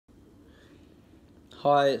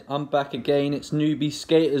Hi, I'm back again. It's Newbie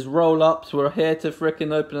Skaters Roll-Ups. We're here to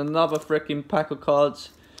frickin' open another frickin' pack of cards.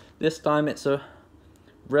 This time it's a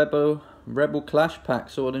Rebel Clash pack,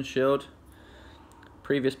 Sword and Shield.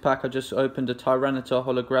 Previous pack I just opened a Tyranitar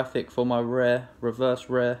holographic for my rare, reverse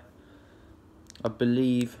rare. I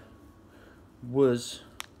believe was...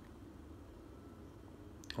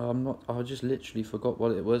 I just literally forgot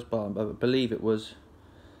what it was, but I believe it was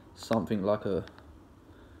something like a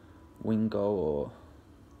Wingo or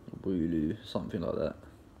Wooloo, something like that.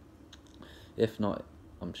 If not,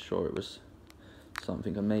 I'm sure it was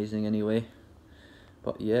something amazing anyway.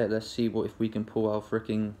 But yeah, let's see if we can pull our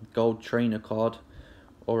freaking gold trainer card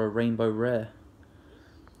or a rainbow rare.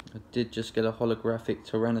 I did just get a holographic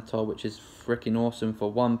Tyranitar, which is freaking awesome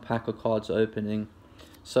for one pack of cards opening.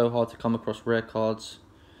 So hard to come across rare cards,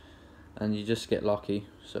 and you just get lucky.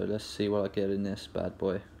 So let's see what I get in this bad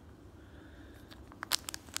boy.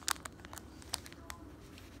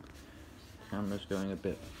 Camera's going a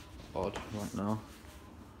bit odd right now.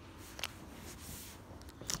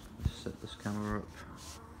 Let's set this camera up.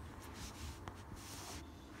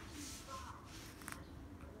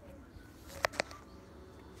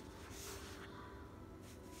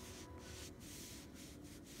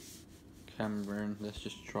 Camera in. Let's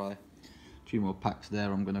just try 2 more packs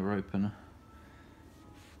there. I'm gonna open.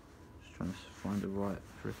 Just trying to find the right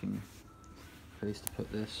freaking place to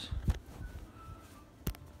put this.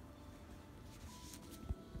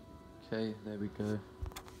 Okay, there we go.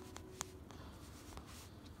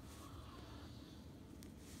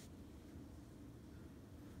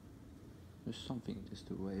 There's something just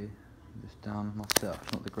to weigh this down. My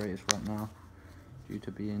setup's not the greatest right now due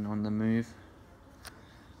to being on the move.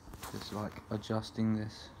 Just like adjusting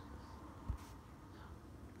this.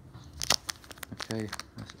 Okay,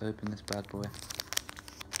 let's open this bad boy.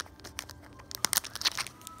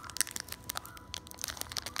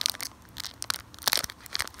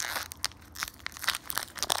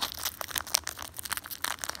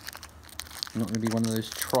 I'm not going to be one of those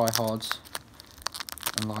tryhards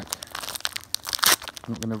and like,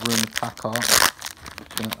 I'm not going to ruin the pack art. I'm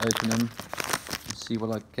just going to open them and see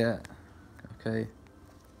what I get. Okay.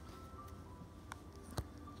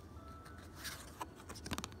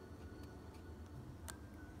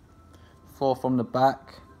 Four from the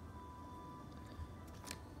back.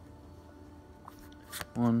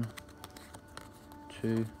 1,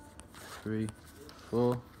 2, 3,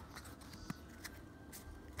 4.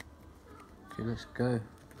 Okay, let's go.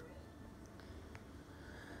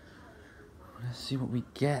 Let's see what we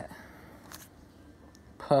get.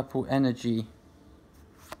 Purple Energy.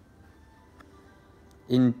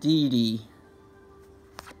 Indeedee.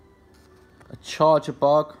 A Charger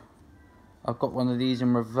Bug. I've got one of these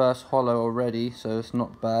in reverse hollow already, so it's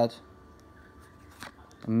not bad.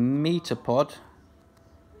 A Metapod.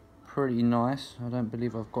 Pretty nice. I don't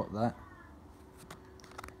believe I've got that.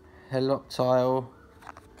 Heloptile.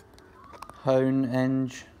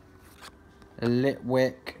 Honedge, a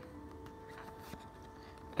Litwick,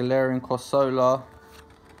 Galarian Corsola,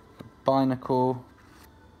 Binacle.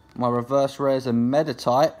 My reverse rare is a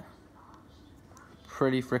Meditite.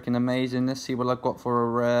 Pretty freaking amazing. Let's see what I've got for a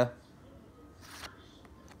rare.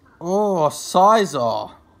 Oh,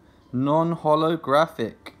 Scizor,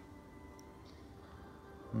 non-holographic.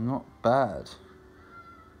 Not bad.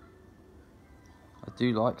 I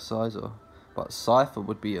do like Scizor, but Cypher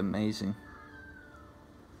would be amazing.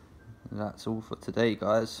 That's all for today,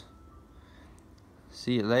 guys.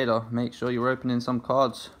 See you later. Make sure you're opening some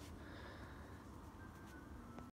cards.